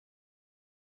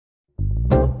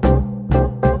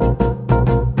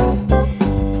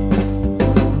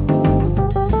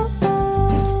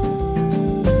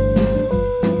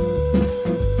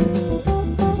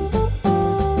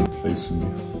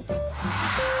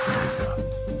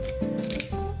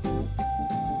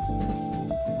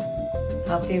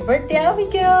Happy birthday,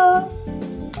 Abigail!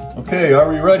 Okay, are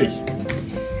we ready?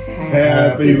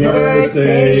 Happy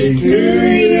birthday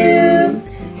to you!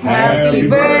 Happy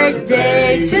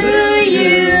birthday to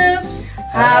you!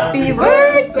 Happy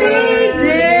birthday,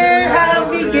 dear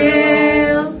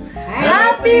Abigail!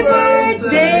 Happy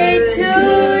birthday to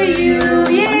you!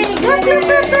 Yay!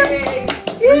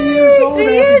 Yay!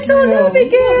 3 years old,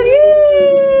 Abigail! Yay!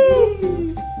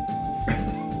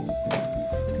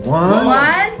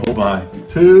 One. Hold on.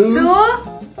 Two. 3.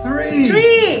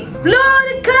 Blow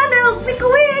the candle. Make a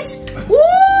wish. Woo!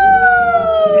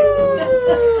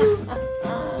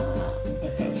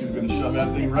 She's gonna shove that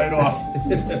thing right off.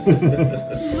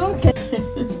 Look.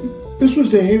 This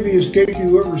was the heaviest cake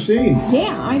you ever seen.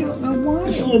 Yeah, I don't know why.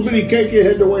 This little bitty cake, it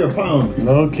had to weigh a pound.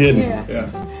 No kidding. Yeah.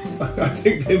 I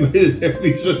think they made it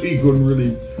heavy so he couldn't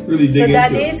really dig So into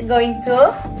Daddy it. is going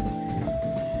to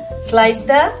slice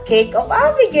the cake of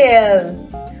Abigail.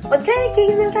 What kind of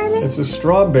cake is that, darling? It's a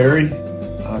strawberry,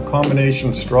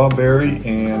 combination strawberry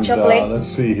and Chocolate. let's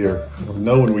see here. We'll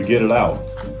know when we get it out.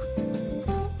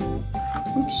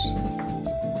 Oops.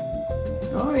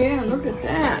 Oh yeah, look at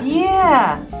that.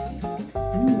 Yeah.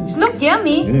 It looks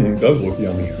yummy. It does look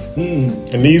yummy.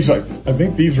 And these, I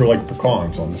think these are like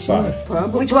pecans on the side.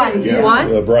 Probably. Which one? This Yeah, one?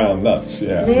 the brown nuts,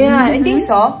 yeah. Yeah, I think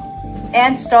so.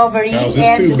 And strawberry. Now, is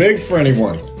this too big for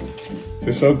anyone? Is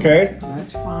this okay?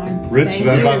 That's fine. Rich, Thank is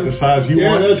that you. about the size you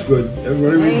Yeah, want? that's good.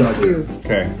 Whatever you got. Thank you.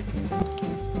 Okay.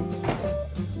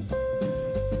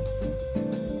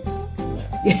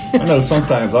 I know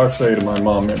sometimes I say to my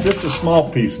mom, just a small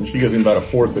piece, and she gives me about a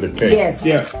fourth of the cake. Yes.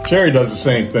 Yeah. Cherry does the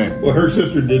same thing. Well, her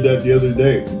sister did that the other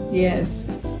day. Yes.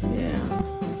 Yeah.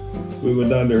 We went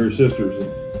down to her sister's.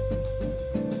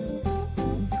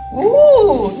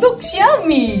 Ooh, looks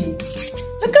yummy.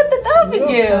 Look at that, Look how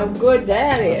Abigail. good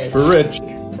that is. For Rich.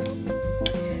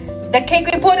 The cake,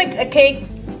 we put a cake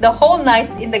the whole night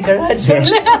in the garage. You're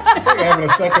having a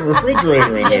second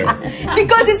refrigerator in there.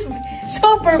 Because it's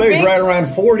super Stays big. right around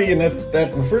 40, and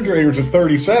that refrigerator's at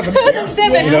 37.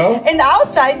 7, You know? and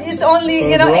outside is only, So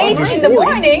you know, the garage 8 is in the 40.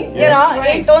 morning, you Yeah. know,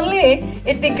 8 only,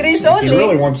 8 degrees If only. you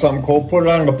really want something cold, put it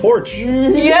out on the porch.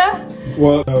 Yeah.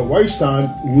 Well, Weisstein,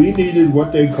 we needed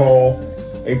what they call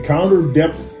a counter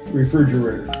depth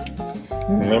refrigerator.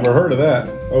 Never heard of that.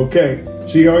 Okay.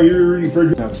 See how your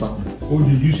refrigerator Have something. Oh,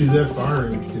 did you see that fire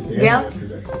that they had Yeah.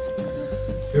 yesterday?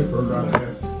 It burned on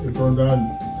half. It burned on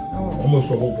almost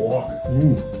the whole block.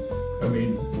 Ooh. I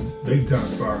mean, big time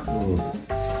fire.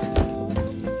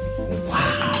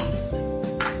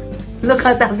 Look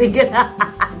at that big.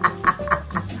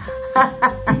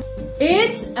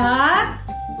 It's a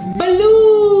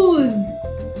balloon.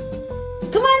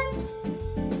 Come on.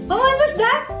 Oh, what was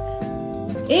that?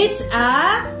 It's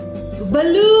a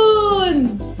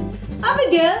balloon.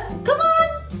 Abigail, come on.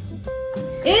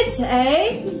 It's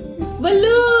a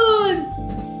balloon.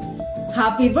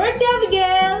 Happy birthday,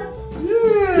 Abigail.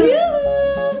 Yeah.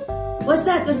 What's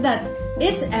that? What's that?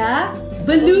 It's a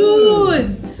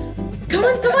balloon. Come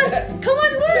on, come on. Come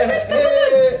on, where's the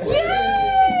balloon?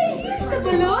 Yay! Here's the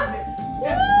balloon.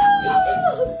 Woo!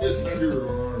 It's under her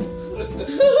arm.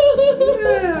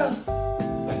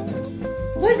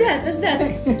 What's that? What's that?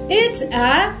 It's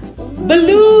a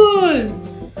balloon.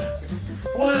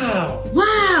 Wow.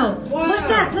 Wow. What's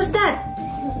that? What's that?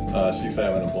 She's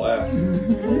having a blast.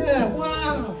 Yeah,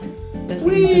 wow.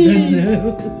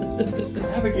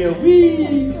 Abigail,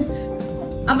 wee.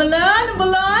 A balloon, a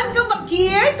balloon. Come back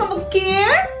here. Come back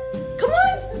here. Come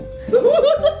on.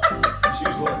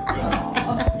 She's like,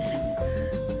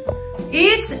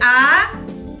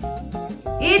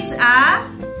 It's a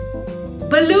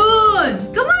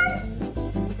balloon. Come on.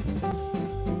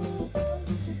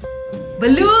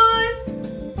 Balloon.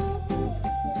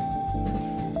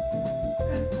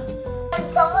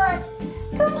 Come on.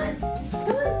 Come on. Come on.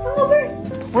 Come over.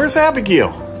 Where's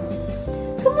Abigail?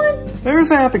 Come on.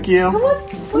 There's Abigail. Come on.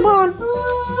 Come on.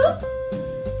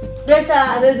 There's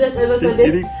a look at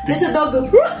this. There's a dog.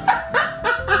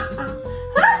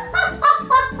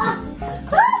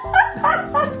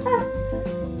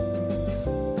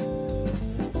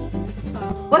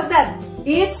 What's that?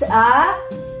 It's a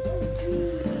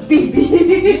baby.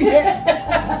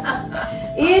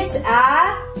 It's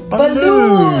a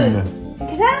balloon.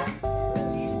 Kisa?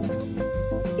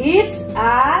 It's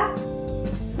a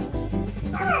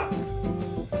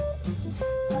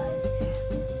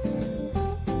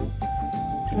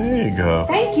There you go.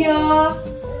 Thank you.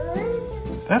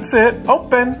 That's it.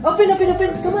 Open. Open, open,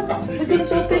 open. Come on. We're going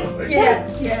to open.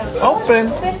 Yeah. Open.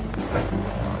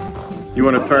 You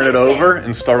want to turn it over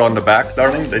and start on the back,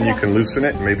 darling? Then you can loosen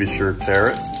it and maybe sure tear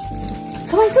it.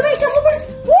 Come on, come on, come over.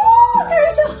 Whoa,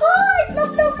 there's a heart. Look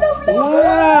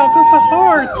Wow, that's a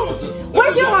heart.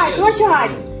 Where's your heart? Where's your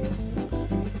heart?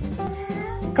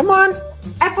 Come on.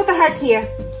 I put the heart here.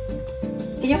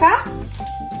 Can you come?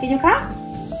 Can you come?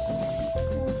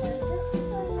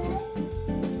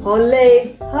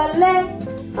 Ole, ole,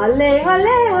 ole,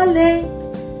 ole, ole.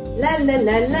 La la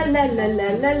la la la la la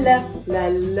la la la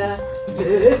la.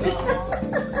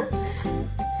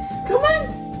 Come on.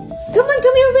 Come on,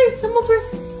 come over. Come over.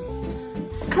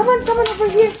 Come on over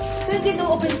here. Can you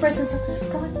open the presents?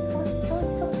 Come on, come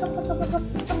on,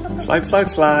 come on. Slide, slide,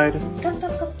 slide. Come,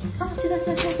 sit down.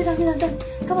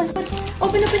 Come on.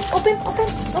 Open.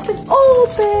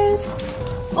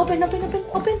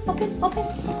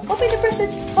 Open the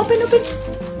presents. Open.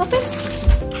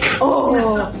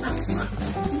 Oh.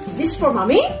 This is for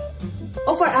mommy?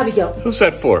 Or for Abigail? Who's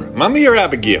that for? Mommy or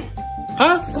Abigail?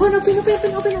 Huh? Come on, open.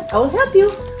 I will help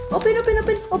you. Open.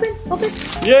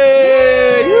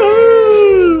 Yay!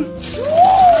 Yoo-hoo!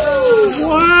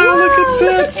 Wow, look at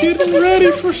that. Getting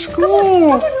ready for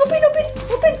school. Come on,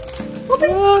 open.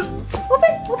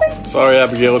 Open. Sorry,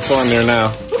 Abigail. It's on there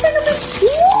now. Open.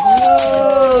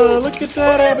 Oh, look at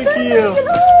that, Abigail.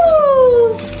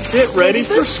 Oh. Get ready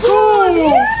for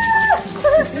school.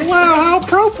 Wow, how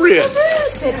appropriate.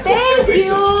 Thank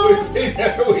you.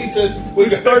 We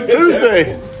start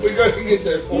Tuesday. We got to get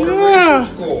that for Yeah.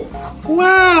 school.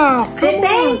 Wow. Thank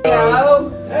you.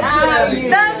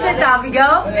 That's it,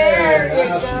 Abigail.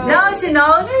 Now she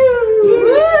knows.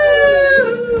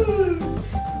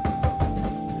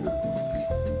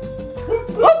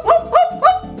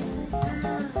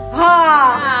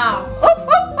 Wow.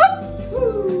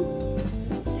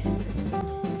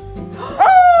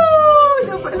 Oh,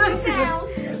 the balloon down.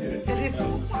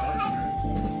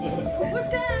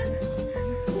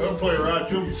 Don't play around.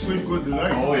 You'll sleep good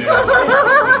tonight. Oh, yeah.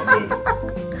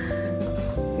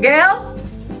 Girl,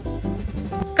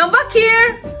 come back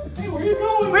here. Hey, where you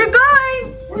going? We're going.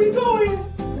 Where you going?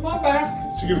 Come on back.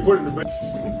 So you can put it in the bed.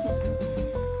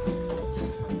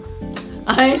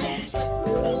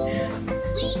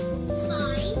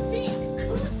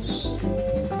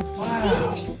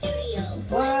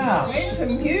 Wow. It's a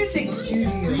music studio.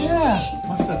 Yeah.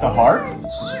 What's that, the heart?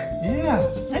 Yeah.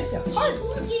 That's a heart.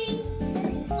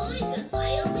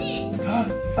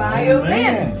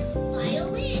 Violin.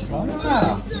 Violin.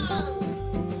 Wow.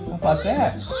 How about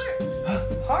that?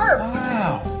 Harp.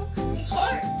 Wow.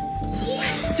 Heart.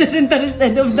 Just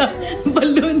instead of the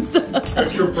balloons.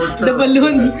 That's your birthday. The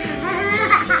balloon.